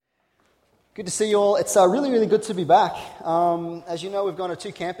Good to see you all. It's really, really good to be back. As you know, we've gone to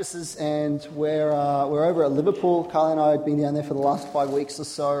two campuses, and we're over at Liverpool. Carly and I had been down there for the last 5 weeks or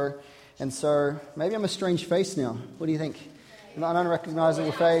so, and so maybe I'm a strange face now. What do you think? An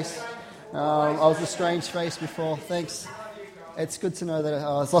unrecognizable face. I was a strange face before. Thanks. It's good to know that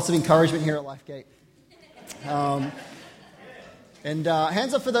there's lots of encouragement here at Lifegate. And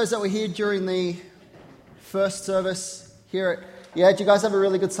hands up for those that were here during the first service here. Did you guys have a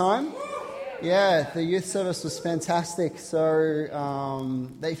really good time? Yeah, the youth service was fantastic. So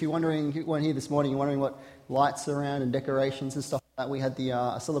if you weren't here this morning, you're wondering what lights are around and decorations and stuff like that, we had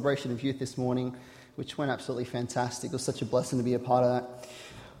the celebration of youth this morning, which went absolutely fantastic. It was such a blessing to be a part of that.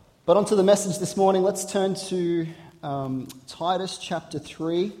 But onto the message this morning, let's turn to Titus chapter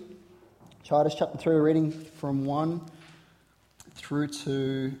 3. Titus chapter 3, we're reading from 1 through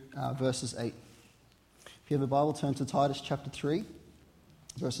to verses 8. If you have a Bible, turn to Titus chapter 3.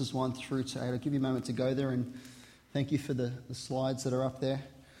 Verses 1 through to 8. I'll give you a moment to go there, and thank you for the slides that are up there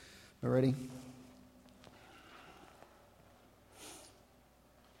already.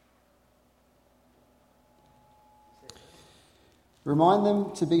 Remind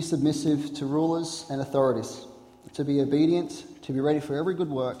them to be submissive to rulers and authorities, to be obedient, to be ready for every good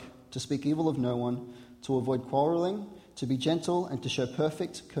work, to speak evil of no one, to avoid quarreling, to be gentle, and to show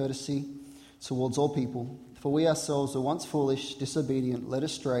perfect courtesy towards all people. For we ourselves were once foolish, disobedient, led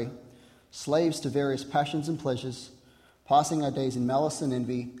astray, slaves to various passions and pleasures, passing our days in malice and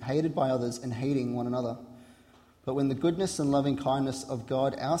envy, hated by others and hating one another. But when the goodness and loving kindness of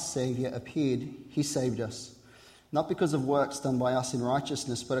God our Saviour appeared, he saved us, not because of works done by us in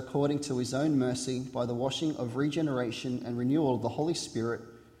righteousness, but according to his own mercy, by the washing of regeneration and renewal of the Holy Spirit,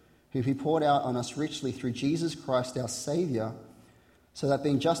 who he poured out on us richly through Jesus Christ our Saviour, so that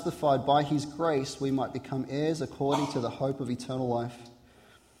being justified by his grace, we might become heirs according to the hope of eternal life.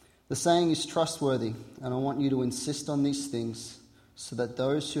 The saying is trustworthy, and I want you to insist on these things, so that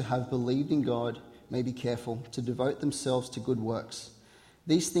those who have believed in God may be careful to devote themselves to good works.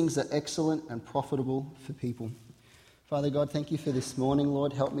 These things are excellent and profitable for people. Father God, thank you for this morning,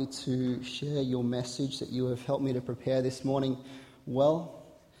 Lord. Help me to share your message that you have helped me to prepare this morning well.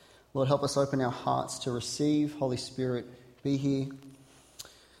 Lord, help us open our hearts to receive. Holy Spirit, be here.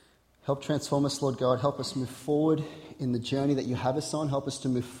 Help transform us, Lord God. Help us move forward in the journey that you have us on. Help us to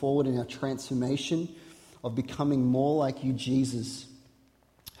move forward in our transformation of becoming more like you, Jesus.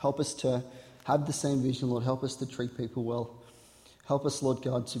 Help us to have the same vision, Lord. Help us to treat people well. Help us, Lord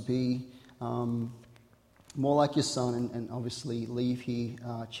God, to be more like your Son and obviously leave here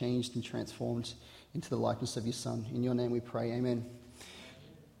changed and transformed into the likeness of your Son. In your name we pray, amen.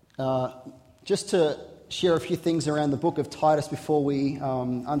 Just to share a few things around the book of Titus before we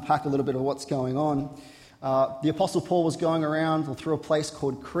unpack a little bit of what's going on. The Apostle Paul was going around through a place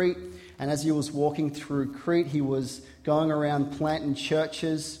called Crete, and as he was walking through Crete, he was going around planting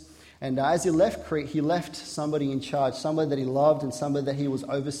churches, and as he left Crete, he left somebody in charge, somebody that he loved and somebody that he was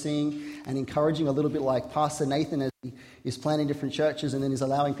overseeing and encouraging, a little bit like Pastor Nathan as he is planting different churches and then he's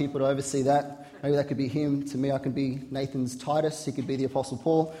allowing people to oversee that. Maybe that could be him. To me, I could be Nathan's Titus. He could be the Apostle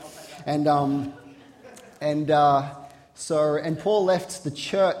Paul. And Paul left the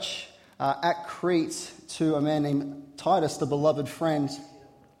church at Crete to a man named Titus, the beloved friend.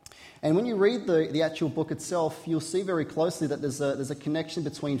 And when you read the actual book itself, you'll see very closely that there's a connection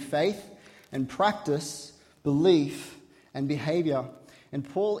between faith and practice, belief and behavior. And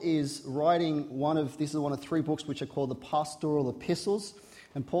Paul is writing this is one of 3 books which are called the Pastoral Epistles.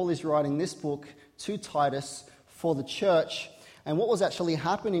 And Paul is writing this book to Titus for the church. And what was actually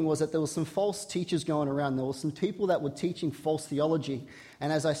happening was that there were some false teachers going around. There were some people that were teaching false theology.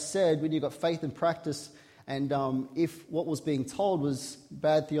 And as I said, when you've got faith and practice, and if what was being told was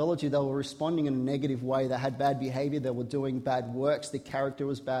bad theology, they were responding in a negative way. They had bad behavior. They were doing bad works. Their character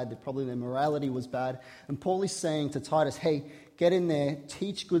was bad. Probably their morality was bad. And Paul is saying to Titus, hey, get in there,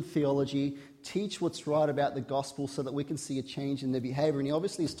 teach good theology, teach what's right about the gospel so that we can see a change in their behavior. And he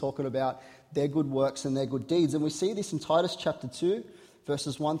obviously is talking about their good works and their good deeds. And we see this in Titus chapter 2,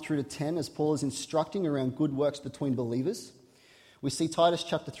 verses 1 through to 10, as Paul is instructing around good works between believers. We see Titus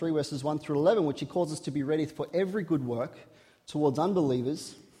chapter 3, verses 1 through 11, which he calls us to be ready for every good work towards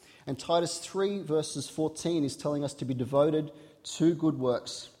unbelievers. And Titus 3, verses 14, is telling us to be devoted to good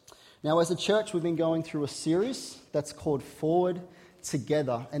works. Now, as a church, we've been going through a series that's called Forward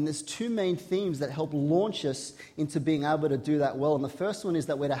together. And there's two main themes that help launch us into being able to do that well. And the first one is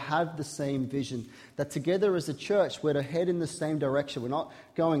that we're to have the same vision. That together as a church, we're to head in the same direction. We're not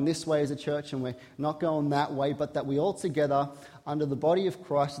going this way as a church and we're not going that way, but that we all together, under the body of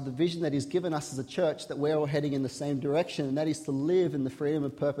Christ, the vision that He's given us as a church, that we're all heading in the same direction, and that is to live in the freedom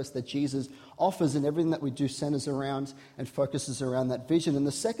and purpose that Jesus offers, and everything that we do centers around and focuses around that vision. And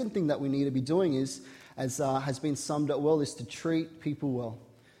the second thing that we need to be doing is, as has been summed up well, is to treat people well.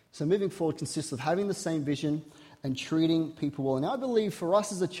 So moving forward consists of having the same vision and treating people well. And I believe for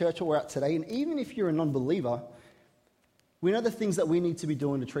us as a church where we're at today, and even if you're a non-believer, we know the things that we need to be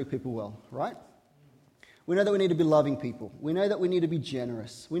doing to treat people well, right? We know that we need to be loving people. We know that we need to be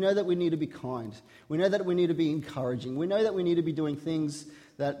generous. We know that we need to be kind. We know that we need to be encouraging. We know that we need to be doing things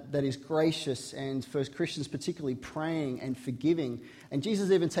that is gracious, and for Christians particularly, praying and forgiving. And Jesus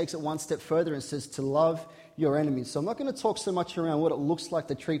even takes it one step further and says to love your enemies. So I'm not going to talk so much around what it looks like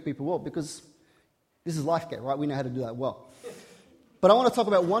to treat people well, because this is LifeGate, right? We know how to do that well. But I want to talk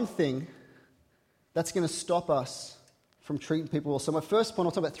about one thing that's going to stop us from treating people well. So my first point,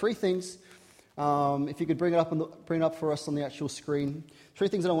 I'll talk about three things. If you could bring it up for us on the actual screen. Three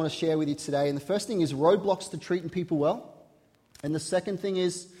things that I want to share with you today. And the first thing is roadblocks to treating people well. And the second thing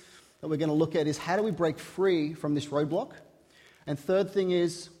is that we're going to look at is how do we break free from this roadblock? And third thing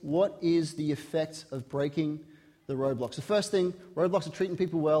is, what is the effect of breaking the roadblocks? The first thing, roadblocks are treating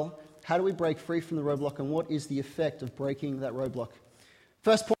people well. How do we break free from the roadblock, and what is the effect of breaking that roadblock?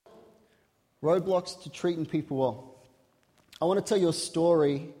 First point, roadblocks to treating people well. I want to tell you a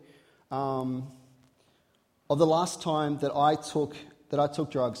story of the last time that I took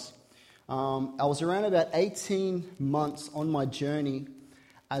drugs. I was around about 18 months on my journey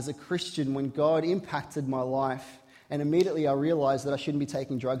as a Christian when God impacted my life, and immediately I realized that I shouldn't be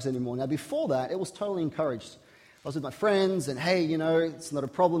taking drugs anymore. Now, before that, it was totally encouraged. I was with my friends, and hey, it's not a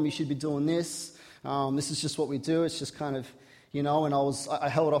problem, you should be doing this. This is just what we do. It's just kind of, and I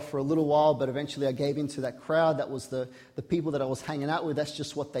held off for a little while, but eventually I gave into that crowd. That was the people that I was hanging out with. That's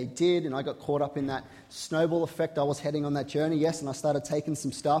just what they did, and I got caught up in that snowball effect. I was heading on that journey, yes, and I started taking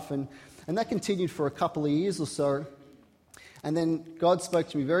some stuff, and that continued for a couple of years or so. And then God spoke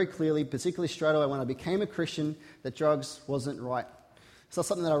to me very clearly, particularly straight away when I became a Christian, that drugs wasn't right. It's not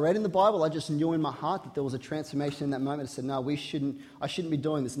something that I read in the Bible. I just knew in my heart that there was a transformation in that moment. I said, no, I shouldn't be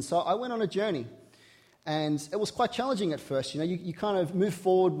doing this. And so I went on a journey. And it was quite challenging at first. You kind of move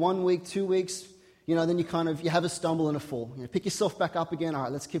forward 1 week, 2 weeks, then you have a stumble and a fall. Pick yourself back up again. All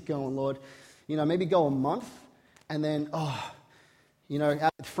right, let's keep going, Lord. Maybe go a month, and then,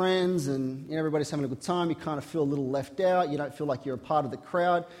 out with friends and everybody's having a good time. You kind of feel a little left out. You don't feel like you're a part of the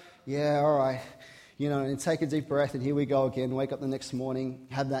crowd. Yeah, all right. And take a deep breath, and here we go again. Wake up the next morning,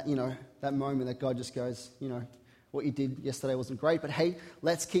 have that, that moment that God just goes, what you did yesterday wasn't great, but hey,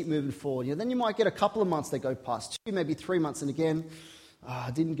 let's keep moving forward. Then you might get a couple of months that go past, 2, maybe 3 months, and again,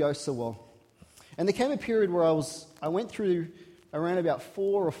 it didn't go so well. And there came a period where I went through around about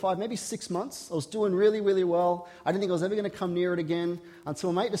 4 or 5, maybe 6 months. I was doing really, really well. I didn't think I was ever going to come near it again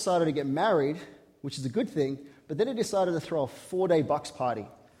until a mate decided to get married, which is a good thing, but then he decided to throw a 4-day bucks party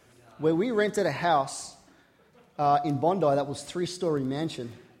where we rented a house in Bondi that was 3-story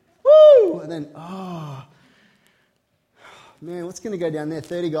mansion. Woo! And then, man, what's going to go down there?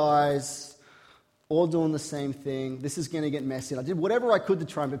 30 guys, all doing the same thing. This is going to get messy. And I did whatever I could to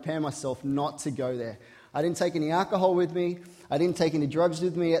try and prepare myself not to go there. I didn't take any alcohol with me. I didn't take any drugs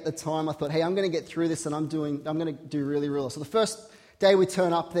with me at the time. I thought, hey, I'm going to get through this, and I'm going to do really, really well. So the first day we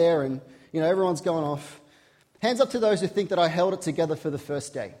turn up there, and everyone's going off. Hands up to those who think that I held it together for the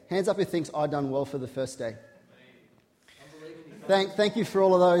first day. Hands up who thinks I done well for the first day. Thank you for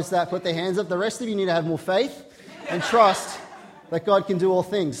all of those that put their hands up. The rest of you need to have more faith and trust that God can do all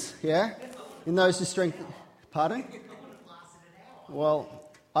things, yeah? In those who strengthen... Pardon? Well,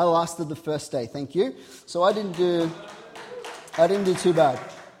 I lasted the first day, thank you. So I didn't do too bad.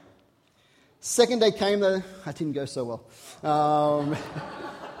 Second day came, though, I didn't go so well.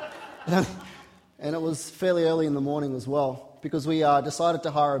 And it was fairly early in the morning as well, because we decided to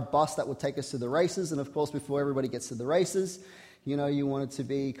hire a bus that would take us to the races. And of course, before everybody gets to the races, you want it to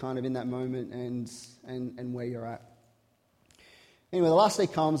be kind of in that moment and where you're at. Anyway, the last day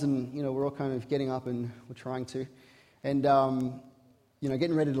comes, and we're all kind of getting up, and we're trying to, and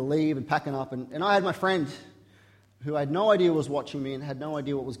getting ready to leave and packing up. And I had my friend who I had no idea was watching me and had no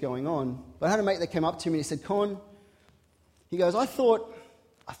idea what was going on. But I had a mate that came up to me and he said, Con, he goes, I thought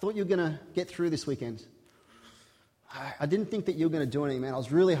you were going to get through this weekend. I didn't think that you were going to do anything, man. I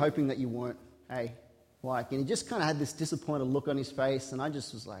was really hoping that you weren't. Hey, and he just kind of had this disappointed look on his face, and I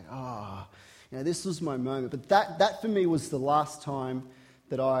just was like, This was my moment. But that for me was the last time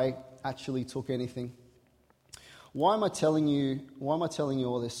that I actually took anything. Why am I telling you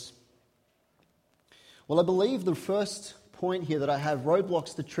all this? Well, I believe the first point here that I have,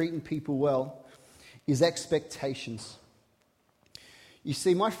 roadblocks to treating people well, is expectations. You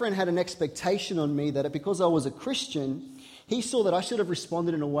see, my friend had an expectation on me that because I was a Christian, he saw that I should have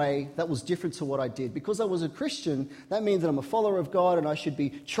responded in a way that was different to what I did. Because I was a Christian, that means that I'm a follower of God and I should be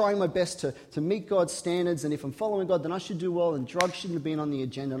trying my best to meet God's standards. And if I'm following God, then I should do well, and drugs shouldn't have been on the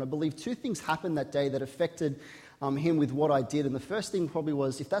agenda. And I believe two things happened that day that affected him with what I did. And the first thing probably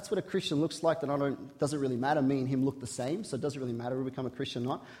was, if that's what a Christian looks like, then it doesn't really matter. Me and him look the same, so it doesn't really matter if we become a Christian or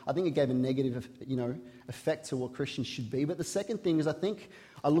not. I think it gave a negative, effect to what Christians should be. But the second thing is, I think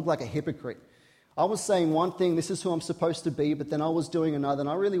I looked like a hypocrite. I was saying one thing, this is who I'm supposed to be, but then I was doing another, and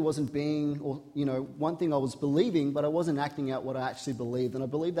I really wasn't being, one thing I was believing, but I wasn't acting out what I actually believed. And I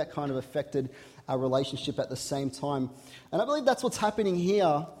believe that kind of affected our relationship at the same time. And I believe that's what's happening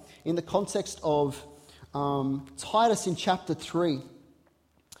here in the context of Titus in chapter 3.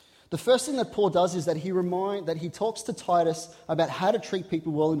 The first thing that Paul does is that he talks to Titus about how to treat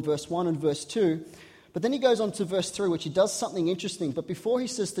people well in verse 1 and verse 2. But then he goes on to verse 3, which he does something interesting. But before he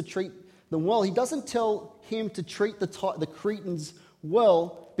says to treat them well, he doesn't tell him to treat the Cretans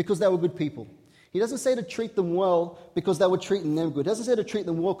well because they were good people. He doesn't say to treat them well because they were treating them good. He doesn't say to treat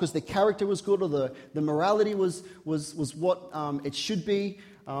them well because their character was good or the morality was what it should be,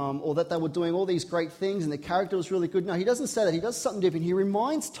 or that they were doing all these great things and their character was really good. No, he doesn't say that. He does something different. He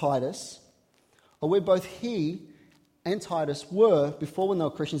reminds Titus of where both he and Titus were before when they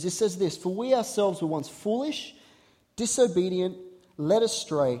were Christians. He says this: "For we ourselves were once foolish, disobedient, led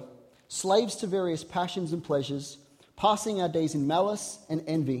astray, slaves to various passions and pleasures, passing our days in malice and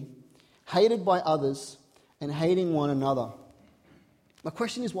envy, hated by others and hating one another." My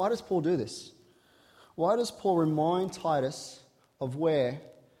question is, why does Paul do this? Why does Paul remind Titus of where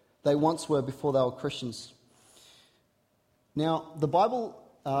they once were before they were Christians? Now, the Bible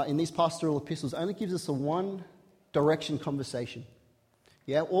in these pastoral epistles only gives us a one-direction conversation.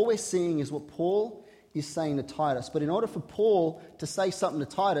 Yeah, all we're seeing is what Paul is saying to Titus. But in order for Paul to say something to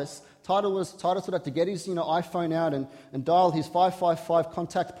Titus would have to get his iPhone out and dial his 555,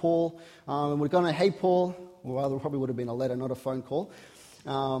 contact Paul, and we're going to, "Hey Paul," well, there probably would have been a letter, not a phone call.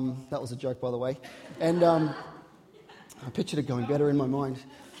 That was a joke, by the way. And I pictured it going better in my mind.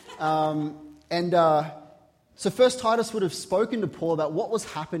 So first Titus would have spoken to Paul about what was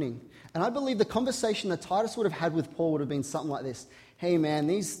happening. And I believe the conversation that Titus would have had with Paul would have been something like this: "Hey man,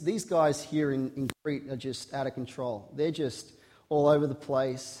 these guys here in Crete are just out of control. They're just all over the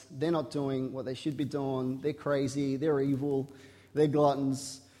place. They're not doing what they should be doing. They're crazy. They're evil. They're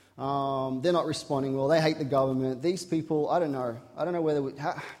gluttons. They're not responding well. They hate the government. These people, I don't know whether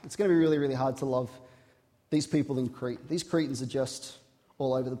it's going to be really, really hard to love these people in Crete. These Cretans are just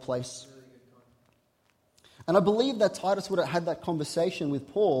all over the place." And I believe that Titus would have had that conversation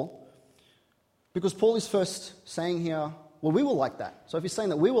with Paul because Paul is first saying here, well, we were like that. So if he's saying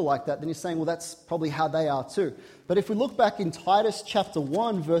that we were like that, then he's saying, well, that's probably how they are too. But if we look back in Titus chapter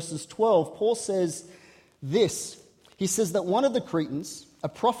 1, verses 12, Paul says this. He says that one of the Cretans, a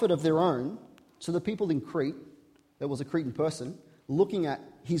prophet of their own, so the people in Crete, there was a Cretan person, looking at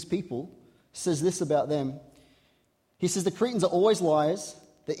his people, says this about them. He says the Cretans are always liars,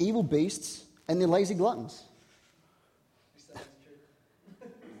 they're evil beasts, and they're lazy gluttons.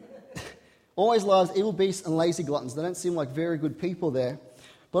 Always liars, evil beasts, and lazy gluttons. They don't seem like very good people there.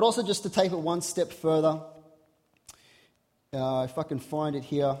 But also, just to take it one step further, if I can find it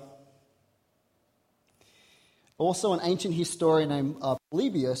here. Also, an ancient historian named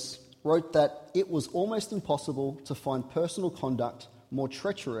Polybius wrote that it was almost impossible to find personal conduct more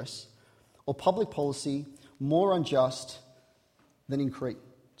treacherous or public policy more unjust than in Crete.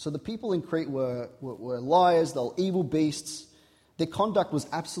 So the people in Crete were liars, they were evil beasts. Their conduct was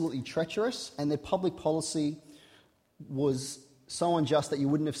absolutely treacherous, and their public policy was so unjust that you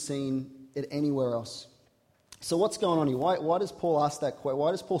wouldn't have seen it anywhere else. So what's going on here? Why does Paul ask that question?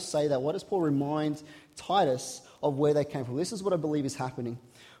 Why does Paul say that? Why does Paul remind Titus of where they came from? This is what I believe is happening.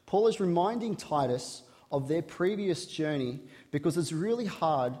 Paul is reminding Titus of their previous journey because it's really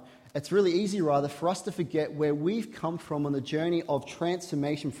easy for us to forget where we've come from on the journey of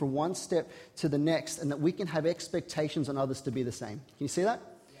transformation from one step to the next, and that we can have expectations on others to be the same. Can you see that?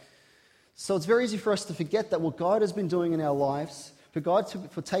 Yeah. So it's very easy for us to forget that what God has been doing in our lives,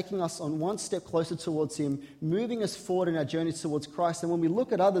 for taking us on one step closer towards Him, moving us forward in our journey towards Christ. And when we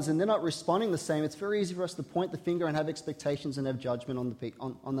look at others and they're not responding the same, it's very easy for us to point the finger and have expectations and have judgment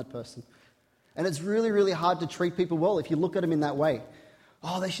on that person. And it's really, really hard to treat people well if you look at them in that way.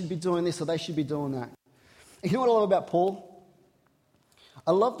 Oh, they should be doing this or they should be doing that. And you know what I love about Paul?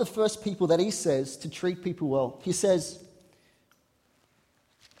 I love the first people that he says to treat people well. He says,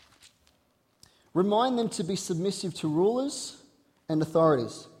 remind them to be submissive to rulers and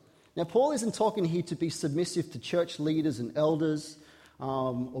authorities. Now, Paul isn't talking here to be submissive to church leaders and elders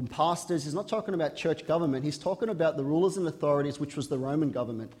or pastors. He's not talking about church government. He's talking about the rulers and authorities, which was the Roman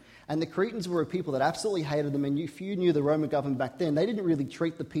government. And the Cretans were a people that absolutely hated them. And if you knew the Roman government back then, they didn't really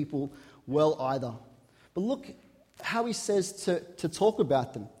treat the people well either. But look how he says to talk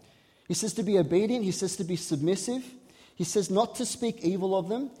about them. He says to be obedient. He says to be submissive. He says not to speak evil of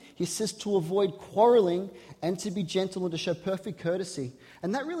them. He says to avoid quarreling and to be gentle and to show perfect courtesy.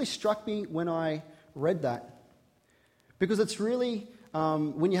 And that really struck me when I read that. Because it's really,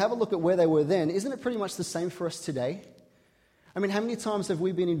 when you have a look at where they were then, isn't it pretty much the same for us today? I mean, how many times have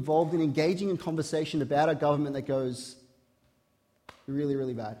we been involved in engaging in conversation about our government that goes really,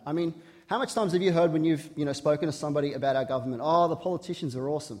 really bad? I mean, how much times have you heard when you've spoken to somebody about our government? Oh, the politicians are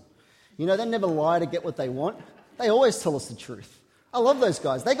awesome. They never lie to get what they want. They always tell us the truth. I love those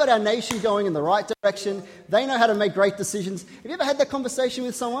guys. They got our nation going in the right direction. They know how to make great decisions. Have you ever had that conversation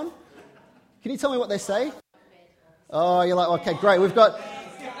with someone? Can you tell me what they say? Oh, you're like, okay, great. We've got...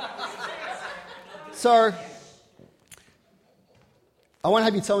 So, I won't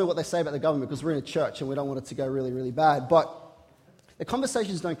have you tell me what they say about the government because we're in a church and we don't want it to go really, really bad. But the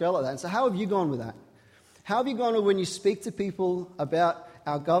conversations don't go like that. And so how have you gone with that? How have you gone with when you speak to people about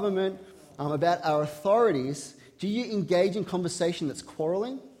our government, about our authorities? Do you engage in conversation that's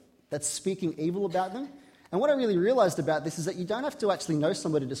quarreling, that's speaking evil about them? And what I really realized about this is that you don't have to actually know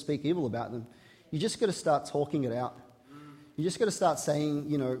somebody to speak evil about them. You just got to start talking it out. You just got to start saying,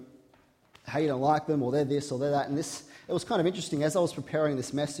 how you don't like them, or they're this, or they're that. And it was kind of interesting. As I was preparing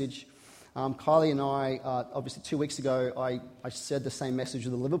this message, Kylie and I, obviously 2 weeks ago, I said the same message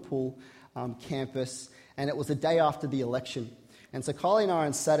with the Liverpool campus, and it was the day after the election. And so Kylie and I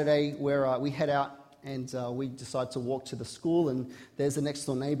on Saturday, where we head out and we decide to walk to the school, and there's the next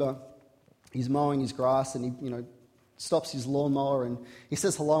door neighbour. He's mowing his grass, and he, stops his lawnmower, and he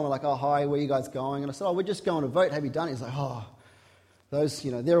says hello, and we're like, oh, hi, where are you guys going? And I said, oh, we're just going to vote. Have you done it? He's like, oh, those,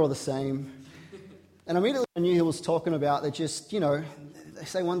 they're all the same. And immediately I knew he was talking about that just, they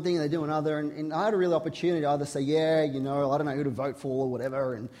say one thing and they do another, and I had a real opportunity to either say, yeah, I don't know who to vote for or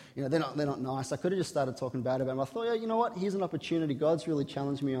whatever, and, they're not nice. I could have just started talking bad about them. I thought, yeah, you know what, here's an opportunity. God's really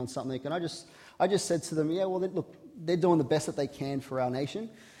challenged me on something, and I just said to them, yeah, well, look, they're doing the best that they can for our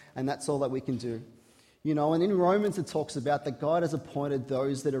nation, and that's all that we can do. And in Romans it talks about that God has appointed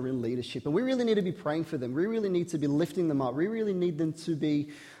those that are in leadership, and we really need to be praying for them. We really need to be lifting them up. We really need them to be,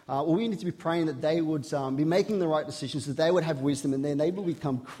 we need to be praying that they would be making the right decisions, that they would have wisdom, and then they will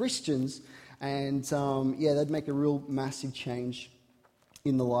become Christians, and they'd make a real massive change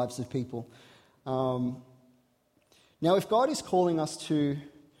in the lives of people. Now, if God is calling us to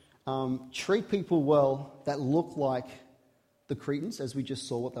treat people well that look like the Cretans, as we just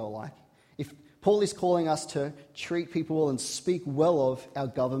saw what they were like, if Paul is calling us to treat people well and speak well of our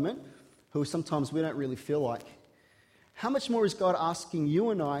government, who sometimes we don't really feel like, how much more is God asking you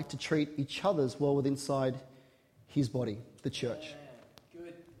and I to treat each other's well with inside his body, the church? Yeah,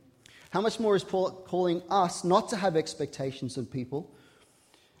 good. How much more is Paul calling us not to have expectations of people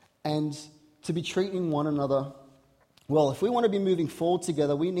and to be treating one another well? If we want to be moving forward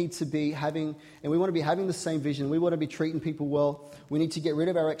together, we need to be having the same vision. We want to be treating people well. We need to get rid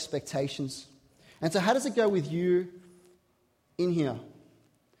of our expectations. And so how does it go with you in here?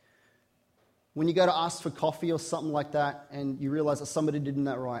 When you go to ask for coffee or something like that and you realize that somebody didn't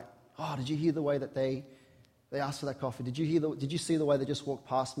that right. Oh, did you hear the way that they asked for that coffee? Did you see the way they just walked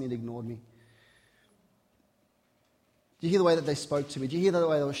past me and ignored me? Did you hear the way that they spoke to me? Did you hear the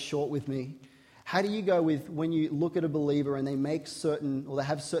way they were short with me? How do you go with when you look at a believer and they make certain, or they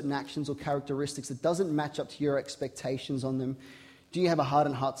have certain actions or characteristics that doesn't match up to your expectations on them? Do you have a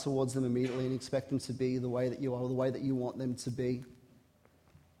hardened heart towards them immediately and expect them to be the way that you are, or the way that you want them to be?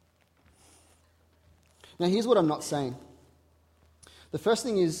 Now, here's what I'm not saying. The first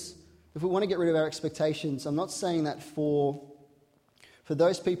thing is, if we want to get rid of our expectations, I'm not saying that for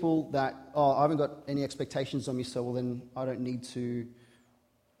those people that, I haven't got any expectations on me, so well then I don't need to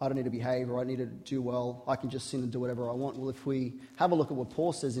behave, or I need to do well. I can just sin and do whatever I want. Well, if we have a look at what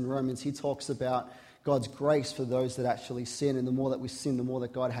Paul says in Romans, he talks about God's grace for those that actually sin, and the more that we sin, the more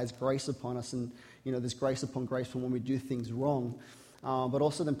that God has grace upon us, and there's grace upon grace for when we do things wrong. But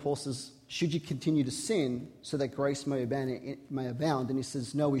also then Paul says, should you continue to sin so that grace may abound? And he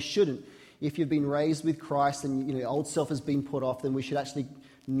says, no, we shouldn't. If you've been raised with Christ and old self has been put off, then we should actually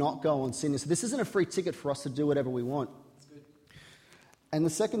not go on sinning. So this isn't a free ticket for us to do whatever we want. And the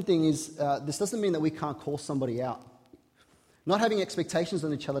second thing is, this doesn't mean that we can't call somebody out. Not having expectations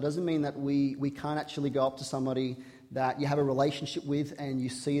on each other doesn't mean that we can't actually go up to somebody that you have a relationship with and you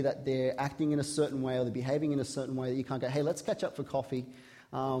see that they're acting in a certain way or they're behaving in a certain way that you can't go, hey, let's catch up for coffee.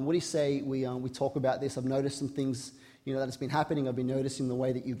 What do you say we talk about this? I've noticed some things that has been happening. I've been noticing the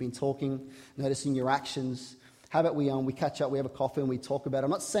way that you've been talking, noticing your actions. How about we catch up, we have a coffee and we talk about it?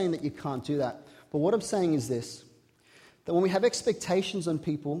 I'm not saying that you can't do that. But what I'm saying is this, that when we have expectations on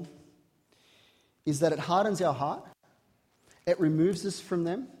people, is that it hardens our heart. It removes us from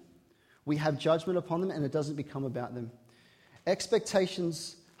them. We have judgment upon them and it doesn't become about them.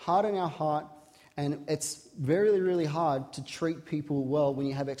 Expectations harden our heart, and it's really, really hard to treat people well when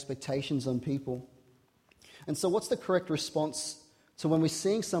you have expectations on people. And so what's the correct response to when we're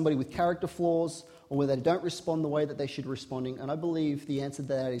seeing somebody with character flaws or where they don't respond the way that they should be responding? And I believe the answer to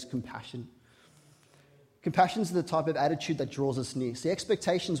that is compassion. Compassion is the type of attitude that draws us near. See,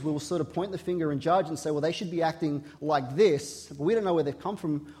 expectations, we will sort of point the finger and judge and say, well, they should be acting like this, but we don't know where they've come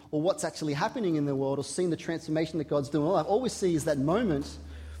from or what's actually happening in their world or seeing the transformation that God's doing. All we see is that moment,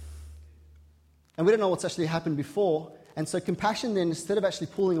 and we don't know what's actually happened before. And so compassion then, instead of actually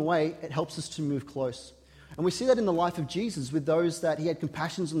pulling away, it helps us to move close. And we see that in the life of Jesus with those that he had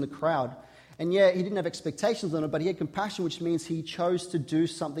compassions on the crowd. And yeah, he didn't have expectations on it, but he had compassion, which means he chose to do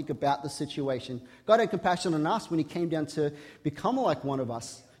something about the situation. God had compassion on us when he came down to become like one of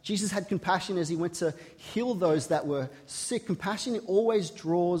us. Jesus had compassion as he went to heal those that were sick. Compassion always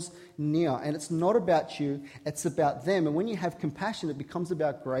draws near, and it's not about you, it's about them. And when you have compassion, it becomes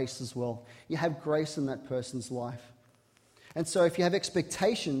about grace as well. You have grace in that person's life. And so if you have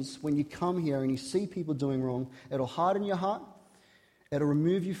expectations when you come here and you see people doing wrong, it'll harden your heart, it'll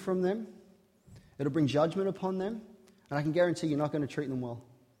remove you from them, it'll bring judgment upon them, and I can guarantee you're not going to treat them well.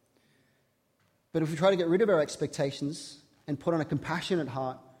 But if we try to get rid of our expectations and put on a compassionate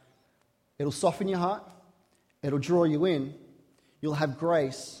heart, it'll soften your heart, it'll draw you in, you'll have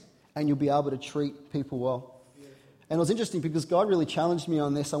grace, and you'll be able to treat people well. And it was interesting because God really challenged me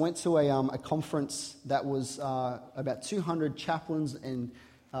on this. I went to a conference that was about 200 chaplains and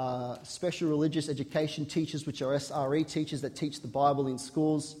special religious education teachers, which are SRE teachers that teach the Bible in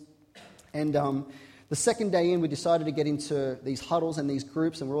schools. And the second day in, we decided to get into these huddles and these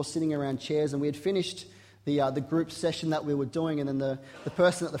groups, and we're all sitting around chairs, and we had finished the group session that we were doing, and then the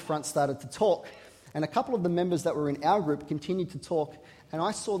person at the front started to talk. And a couple of the members that were in our group continued to talk, and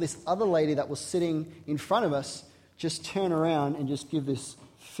I saw this other lady that was sitting in front of us just turn around and just give this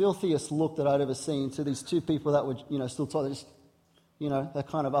filthiest look that I'd ever seen to these two people that were, still talking, just, that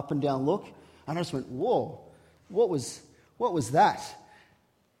kind of up and down look. And I just went, whoa, what was that?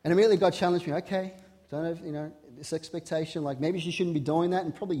 And immediately God challenged me, okay, don't have, this expectation, like maybe she shouldn't be doing that.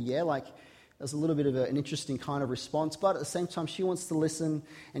 And probably, there's a little bit of an interesting kind of response. But at the same time, she wants to listen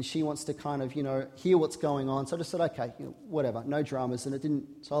and she wants to kind of, hear what's going on. So I just said, okay, whatever, no dramas. And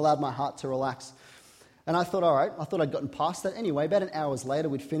so I allowed my heart to relax. And I thought, all right, I'd gotten past that. Anyway, about an hour later,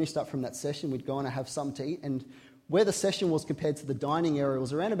 we'd finished up from that session. We'd go on and have something to eat. And where the session was compared to the dining area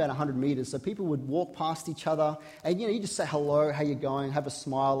was around about 100 meters. So people would walk past each other and, you just say hello, how you going, have a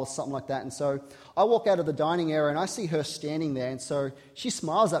smile or something like that. And so I walk out of the dining area and I see her standing there. And so she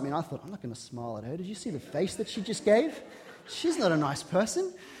smiles at me and I thought, I'm not going to smile at her. Did you see the face that she just gave? She's not a nice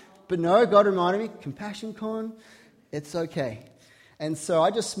person. But no, God reminded me, compassion, Con, it's okay. And so I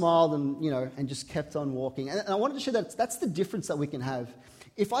just smiled and just kept on walking. And I wanted to show that that's the difference that we can have.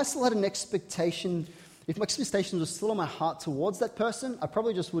 If I still had an expectation, if my expectation was still on my heart towards that person, I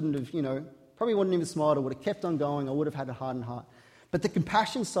probably just wouldn't have, probably wouldn't even smiled. I would have kept on going. I would have had a hardened heart. But the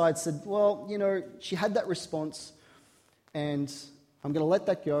compassion side said, well, she had that response and I'm going to let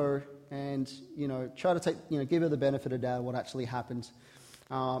that go and, try to give her the benefit of doubt what actually happened.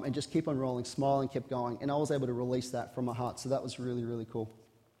 And just keep on rolling, smile and keep going. And I was able to release that from my heart. So that was really, really cool.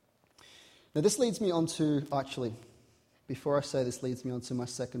 Now this leads me on to, before I say this leads me on to my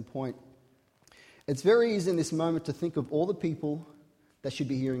second point. It's very easy in this moment to think of all the people that should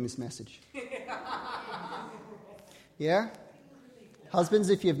be hearing this message. Yeah? Husbands,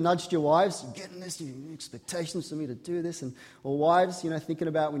 if you've nudged your wives, you're getting this, expectations for me to do this. Or wives, thinking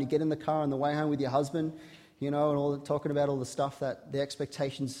about when you get in the car on the way home with your husband, and talking about all the stuff that the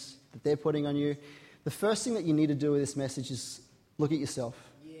expectations that they're putting on you. The first thing that you need to do with this message is look at yourself.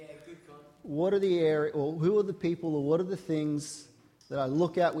 Yeah, good con. What are the areas, or who are the people, or what are the things that I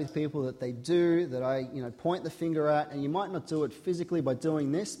look at with people that they do, that I, point the finger at, and you might not do it physically by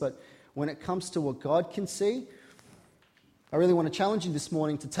doing this, but when it comes to what God can see, I really want to challenge you this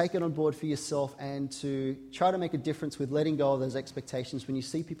morning to take it on board for yourself and to try to make a difference with letting go of those expectations when you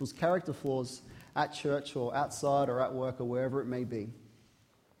see people's character flaws at church or outside or at work or wherever it may be.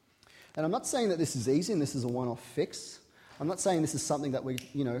 And I'm not saying that this is easy and this is a one-off fix. I'm not saying this is something that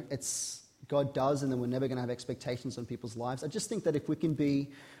God does and then we're never going to have expectations on people's lives. I just think that if we can be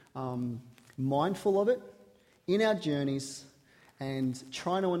mindful of it in our journeys and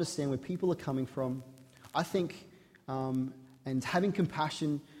trying to understand where people are coming from, I think, and having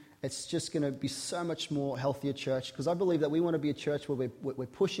compassion, it's just going to be so much more healthier church, because I believe that we want to be a church where we're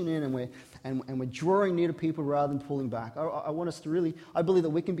pushing in and we're drawing near to people rather than pulling back. I want us to really, I believe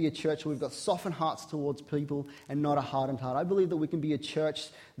that we can be a church where we've got softened hearts towards people and not a hardened heart. I believe that we can be a church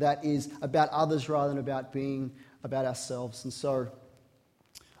that is about others rather than about being about ourselves. And so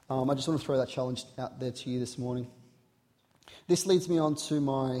I just want to throw that challenge out there to you this morning. This leads me on to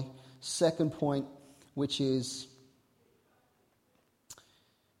my second point, which is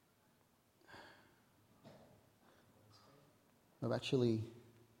I've actually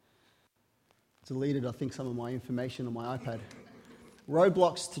deleted, I think, some of my information on my iPad.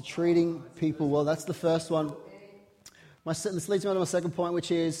 Roadblocks to treating people well. That's the first one. This leads me on to my second point, which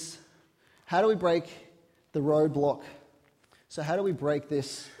is how do we break the roadblock? So how do we break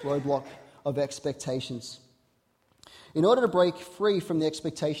this roadblock of expectations? In order to break free from the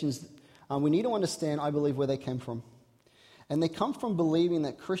expectations, we need to understand, I believe, where they came from. And they come from believing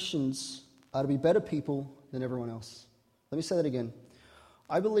that Christians are to be better people than everyone else. Let me say that again.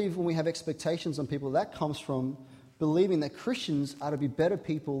 I believe when we have expectations on people, that comes from believing that Christians are to be better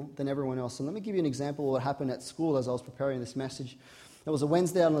people than everyone else. And let me give you an example of what happened at school as I was preparing this message. It was a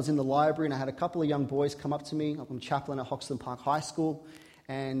Wednesday and I was in the library and I had a couple of young boys come up to me. I'm a chaplain at Hoxton Park High School.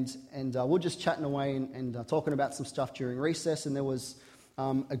 And we're just chatting away and talking about some stuff during recess. And there was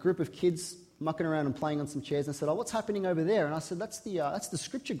a group of kids mucking around and playing on some chairs. And I said, "Oh, what's happening over there?" And I said, that's the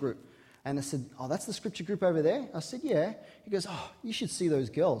scripture group. And they said, "Oh, that's the scripture group over there?" I said, "Yeah." He goes, "Oh, you should see those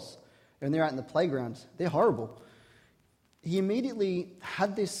girls. And they're out in the playground. They're horrible." He immediately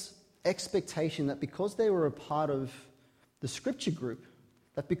had this expectation that because they were a part of the scripture group,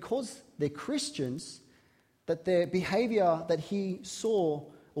 that because they're Christians, that their behavior that he saw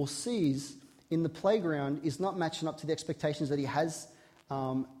or sees in the playground is not matching up to the expectations that he has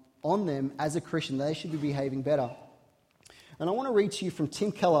on them as a Christian. They should be behaving better. And I want to read to you from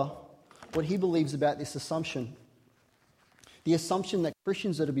Tim Keller what he believes about this assumption. The assumption that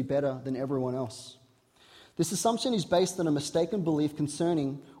Christians are to be better than everyone else. This assumption is based on a mistaken belief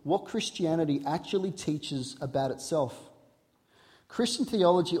concerning what Christianity actually teaches about itself. Christian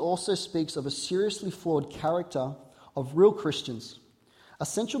theology also speaks of a seriously flawed character of real Christians. A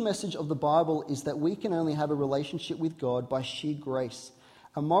central message of the Bible is that we can only have a relationship with God by sheer grace.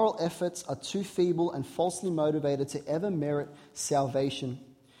 Our moral efforts are too feeble and falsely motivated to ever merit salvation.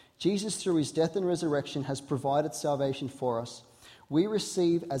 Jesus, through his death and resurrection, has provided salvation for us. We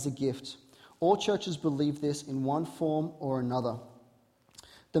receive as a gift. All churches believe this in one form or another.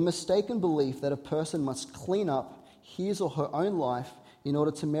 The mistaken belief that a person must clean up his or her own life in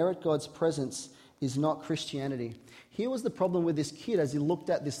order to merit God's presence is not Christianity. Here was the problem with this kid as he looked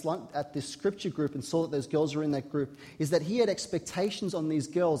at this scripture group and saw that those girls were in that group, is that he had expectations on these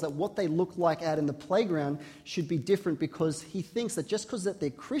girls that what they look like out in the playground should be different, because he thinks that just because that they're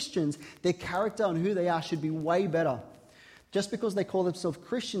Christians, their character and who they are should be way better. Just because they call themselves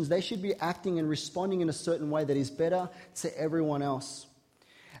Christians, they should be acting and responding in a certain way that is better to everyone else.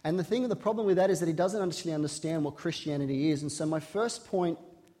 And the problem with that is that he doesn't actually understand what Christianity is. And so my first point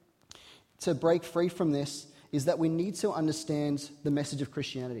to break free from this is that we need to understand the message of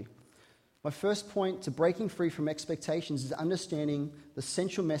Christianity. My first point to breaking free from expectations is understanding the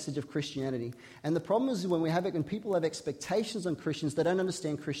central message of Christianity. And the problem is when people have expectations on Christians, they don't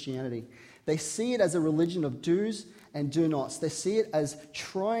understand Christianity. They see it as a religion of do's and do-nots. They see it as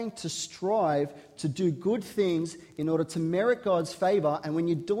trying to strive to do good things in order to merit God's favor. And when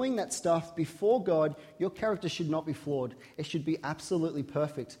you're doing that stuff before God, your character should not be flawed. It should be absolutely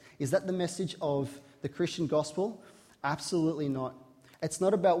perfect. Is that the message of the Christian gospel? Absolutely not. It's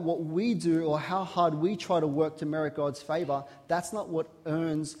not about what we do or how hard we try to work to merit God's favor. That's not what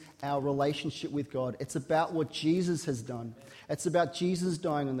earns our relationship with God. It's about what Jesus has done. It's about Jesus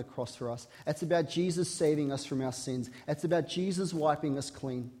dying on the cross for us. It's about Jesus saving us from our sins. It's about Jesus wiping us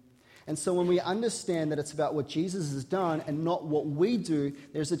clean. And so when we understand that it's about what Jesus has done and not what we do,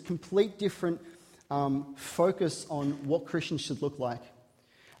 there's a complete different focus on what Christians should look like.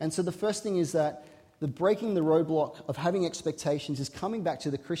 And so the first thing is that the breaking the roadblock of having expectations is coming back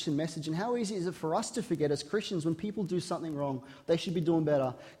to the Christian message. And how easy is it for us to forget as Christians when people do something wrong? They should be doing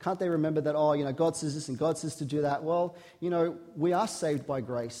better. Can't they remember that, God says this and God says to do that? Well, we are saved by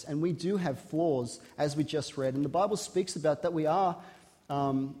grace and we do have flaws, as we just read. And the Bible speaks about that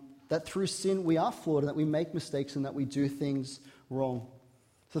that through sin we are flawed and that we make mistakes and that we do things wrong.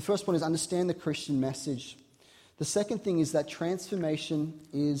 So the first one is understand the Christian message. The second thing is that transformation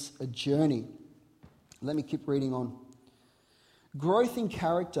is a journey. Let me keep reading on. Growth in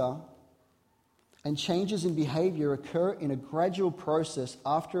character and changes in behavior occur in a gradual process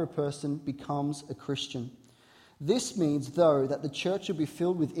after a person becomes a Christian. This means, though, that the church will be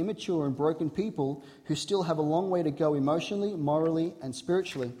filled with immature and broken people who still have a long way to go emotionally, morally, and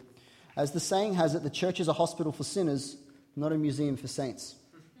spiritually. As the saying has it, the church is a hospital for sinners, not a museum for saints.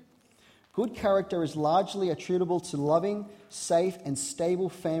 Good character is largely attributable to loving, safe, and stable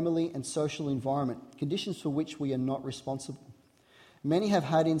family and social environment, conditions for which we are not responsible. Many have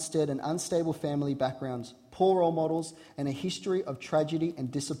had instead an unstable family background, poor role models, and a history of tragedy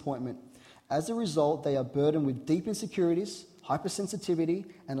and disappointment. As a result, they are burdened with deep insecurities, hypersensitivity,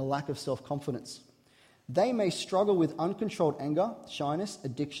 and a lack of self-confidence. They may struggle with uncontrolled anger, shyness,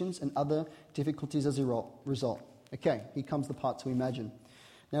 addictions, and other difficulties as a result. Okay, here comes the part to imagine.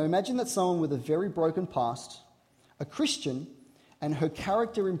 Now imagine that someone with a very broken past, a Christian, and her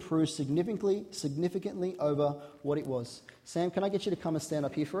character improves significantly over what it was. Sam, can I get you to come and stand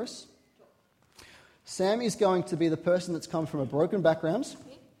up here for us? Sam is going to be the person that's come from a broken background.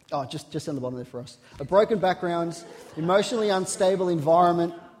 Oh, just on the bottom there for us. A broken background, emotionally unstable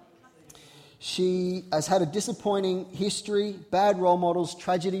environment. She has had a disappointing history, bad role models,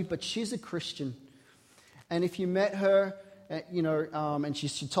 tragedy, but she's a Christian. And if you met her, and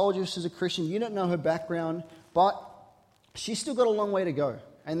she told you she's a Christian, you don't know her background, but she's still got a long way to go.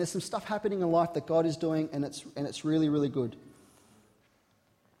 And there's some stuff happening in life that God is doing, and it's really, really good.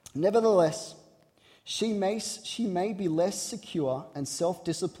 Nevertheless, she may be less secure and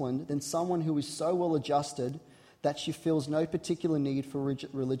self-disciplined than someone who is so well adjusted that she feels no particular need for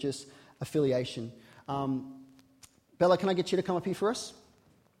religious affiliation. Bella, can I get you to come up here for us?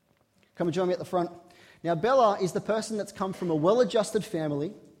 Come and join me at the front. Now, Bella is the person that's come from a well-adjusted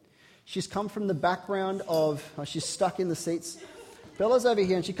family. She's come from the background of... she's stuck in the seats. Bella's over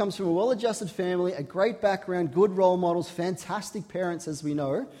here, and she comes from a well-adjusted family, a great background, good role models, fantastic parents, as we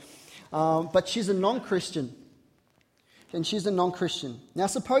know. But she's a non-Christian. And she's a non-Christian. Now,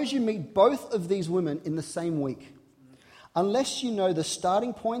 suppose you meet both of these women in the same week. Unless you know the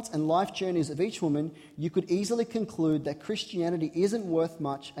starting points and life journeys of each woman, you could easily conclude that Christianity isn't worth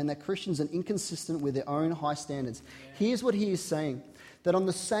much and that Christians are inconsistent with their own high standards. Here's what he is saying. That on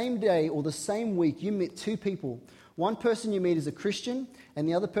the same day or the same week, you meet two people. One person you meet is a Christian, and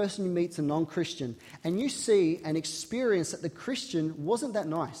the other person you meet is a non-Christian. And you see and experience that the Christian wasn't that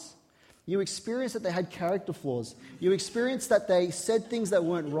nice. You experience that they had character flaws. You experience that they said things that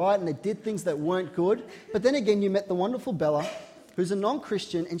weren't right and they did things that weren't good. But then again, you met the wonderful Bella, who's a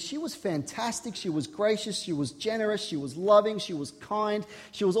non-Christian, and she was fantastic. She was gracious. She was generous. She was loving. She was kind.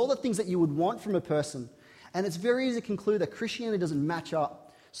 She was all the things that you would want from a person. And it's very easy to conclude that Christianity doesn't match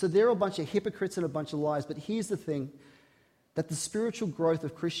up. So they're a bunch of hypocrites and a bunch of lies. But here's the thing, that the spiritual growth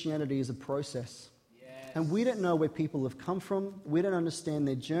of Christianity is a process. Yes. And we don't know where people have come from. We don't understand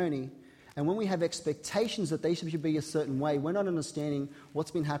their journey. And when we have expectations that they should be a certain way, we're not understanding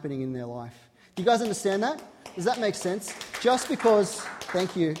what's been happening in their life. Do you guys understand that? Does that make sense?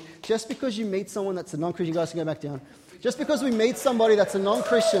 Thank you. Just because you meet someone that's a non-Christian, you guys can go back down. Just because we meet somebody that's a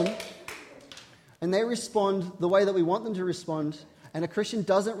non-Christian and they respond the way that we want them to respond, and a Christian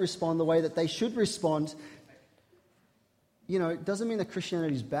doesn't respond the way that they should respond, it doesn't mean that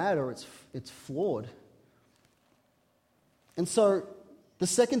Christianity is bad or it's flawed. And so the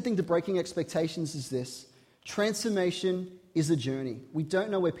second thing to breaking expectations is this. Transformation is a journey. We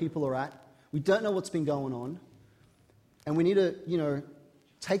don't know where people are at. We don't know what's been going on. And we need to,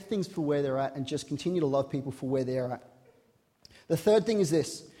 take things for where they're at and just continue to love people for where they're at. The third thing is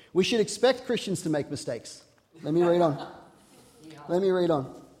this. We should expect Christians to make mistakes. Let me read on.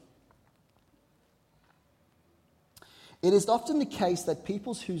 It is often the case that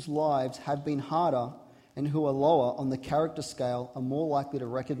people whose lives have been harder and who are lower on the character scale are more likely to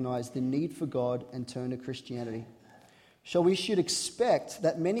recognize the need for God and turn to Christianity. So we should expect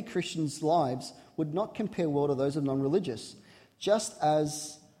that many Christians' lives would not compare well to those of non-religious, just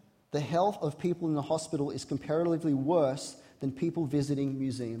as the health of people in the hospital is comparatively worse than people visiting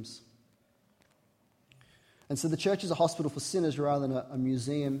museums. And so the church is a hospital for sinners rather than a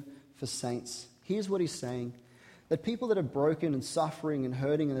museum for saints. Here's what he's saying. That people that are broken and suffering and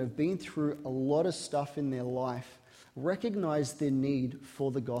hurting and have been through a lot of stuff in their life recognize their need for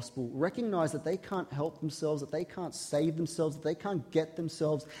the gospel, recognize that they can't help themselves, that they can't save themselves, that they can't get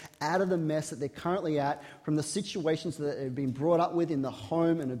themselves out of the mess that they're currently at, from the situations that they've been brought up with in the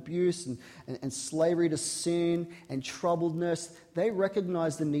home, and abuse and slavery to sin and troubledness. They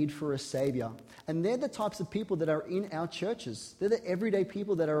recognize the need for a Savior. And they're the types of people that are in our churches. They're the everyday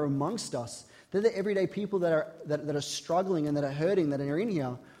people that are amongst us. They're the everyday people that are struggling and that are hurting, that are in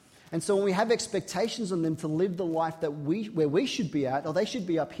here. And so when we have expectations on them to live the life where we should be at, or they should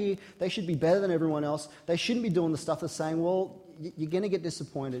be up here, they should be better than everyone else, they shouldn't be doing the stuff that's saying, well, you're going to get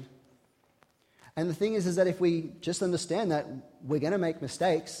disappointed. And the thing is that if we just understand that we're going to make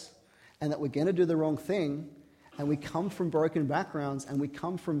mistakes and that we're going to do the wrong thing, and we come from broken backgrounds and we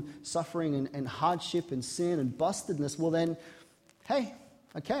come from suffering and hardship and sin and bustedness, well then, hey,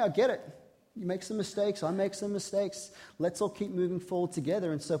 okay, I get it. You make some mistakes, I make some mistakes. Let's all keep moving forward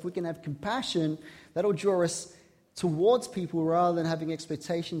together. And so if we can have compassion, that'll draw us towards people rather than having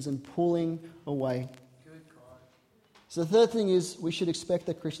expectations and pulling away. Good God. So the third thing is we should expect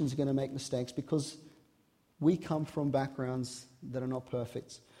that Christians are going to make mistakes because we come from backgrounds that are not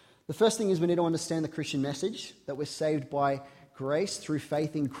perfect. The first thing is we need to understand the Christian message, that we're saved by grace through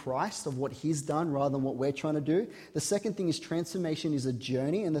faith in Christ, of what He's done rather than what we're trying to do. The second thing is transformation is a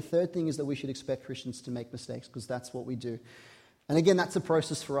journey. And the third thing is that we should expect Christians to make mistakes because that's what we do. And again, that's a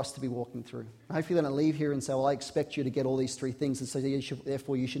process for us to be walking through. I hope you don't leave here and say, well, I expect you to get all these three things, and so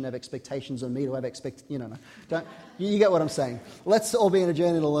therefore you shouldn't have expectations on me to have no. Don't. You get what I'm saying. Let's all be in a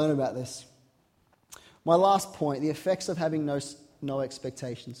journey to learn about this. My last point, the effects of having no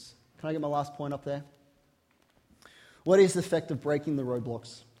expectations. Can I get my last point up there? What is the effect of breaking the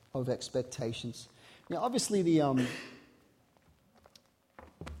roadblocks of expectations? Now, obviously, the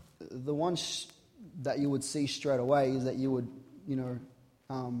one that you would see straight away is that you would,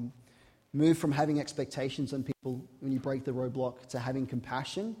 move from having expectations on people when you break the roadblock to having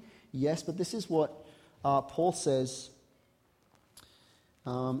compassion. Yes, but this is what Paul says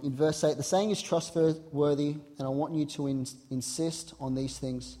in verse 8. The saying is trustworthy, and I want you to insist on these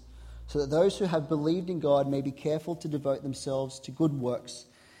things, so that those who have believed in God may be careful to devote themselves to good works.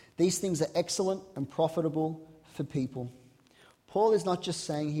 These things are excellent and profitable for people. Paul is not just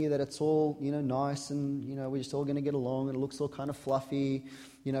saying here that it's all, nice and, we're just all going to get along and it looks all kind of fluffy,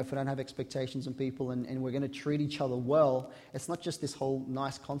 if we don't have expectations on people and we're going to treat each other well. It's not just this whole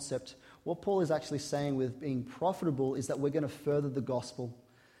nice concept. What Paul is actually saying with being profitable is that we're going to further the gospel.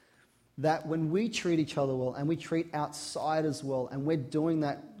 That when we treat each other well and we treat outsiders well and we're doing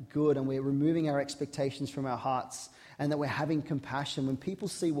that good and we're removing our expectations from our hearts and that we're having compassion, when people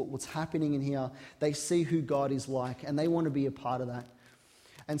see what's happening in here, they see who God is like and they want to be a part of that.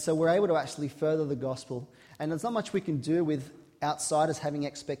 And so we're able to actually further the gospel. And there's not much we can do with outsiders having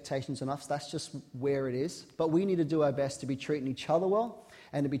expectations on us. That's just where it is. But we need to do our best to be treating each other well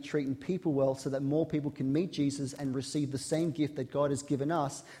and to be treating people well so that more people can meet Jesus and receive the same gift that God has given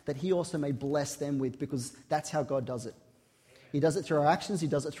us, that He also may bless them with, because that's how God does it. He does it through our actions, He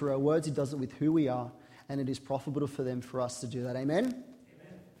does it through our words, He does it with who we are, and it is profitable for us to do that. Amen?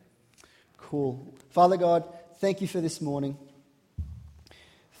 Amen. Cool. Father God, thank you for this morning.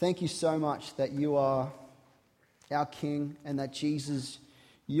 Thank you so much that you are our King and that Jesus,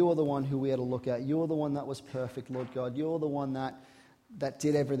 you are the one who we are to look at. You are the one that was perfect, Lord God. You are the one that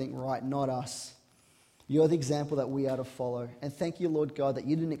did everything right, not us. You're the example that we are to follow. And thank you, Lord God, that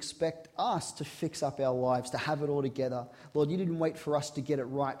you didn't expect us to fix up our lives, to have it all together. Lord, you didn't wait for us to get it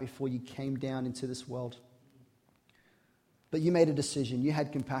right before you came down into this world. But you made a decision. You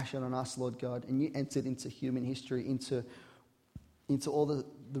had compassion on us, Lord God, and you entered into human history, into all the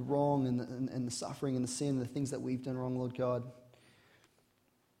wrong and the suffering and the sin and the things that we've done wrong, Lord God.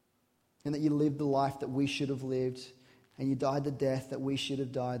 And that you lived the life that we should have lived, and you died the death that we should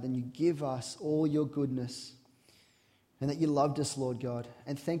have died, and you give us all your goodness, and that you loved us, Lord God.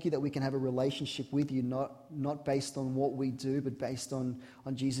 And thank you that we can have a relationship with you, not based on what we do, but based on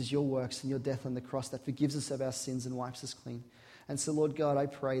Jesus, your works and your death on the cross that forgives us of our sins and wipes us clean. And so, Lord God, I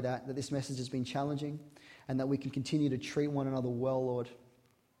pray that this message has been challenging and that we can continue to treat one another well, Lord,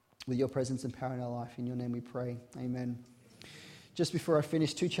 with your presence and power in our life. In your name we pray. Amen. Just before I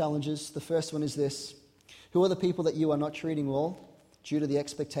finish, 2 challenges. The first one is this. Who are the people that you are not treating well due to the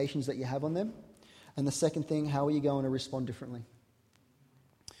expectations that you have on them? And the second thing, how are you going to respond differently?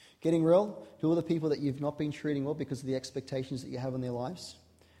 Getting real, who are the people that you've not been treating well because of the expectations that you have on their lives?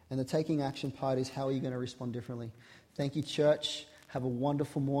 And the taking action part is, how are you going to respond differently? Thank you, church. Have a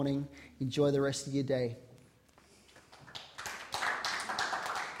wonderful morning. Enjoy the rest of your day.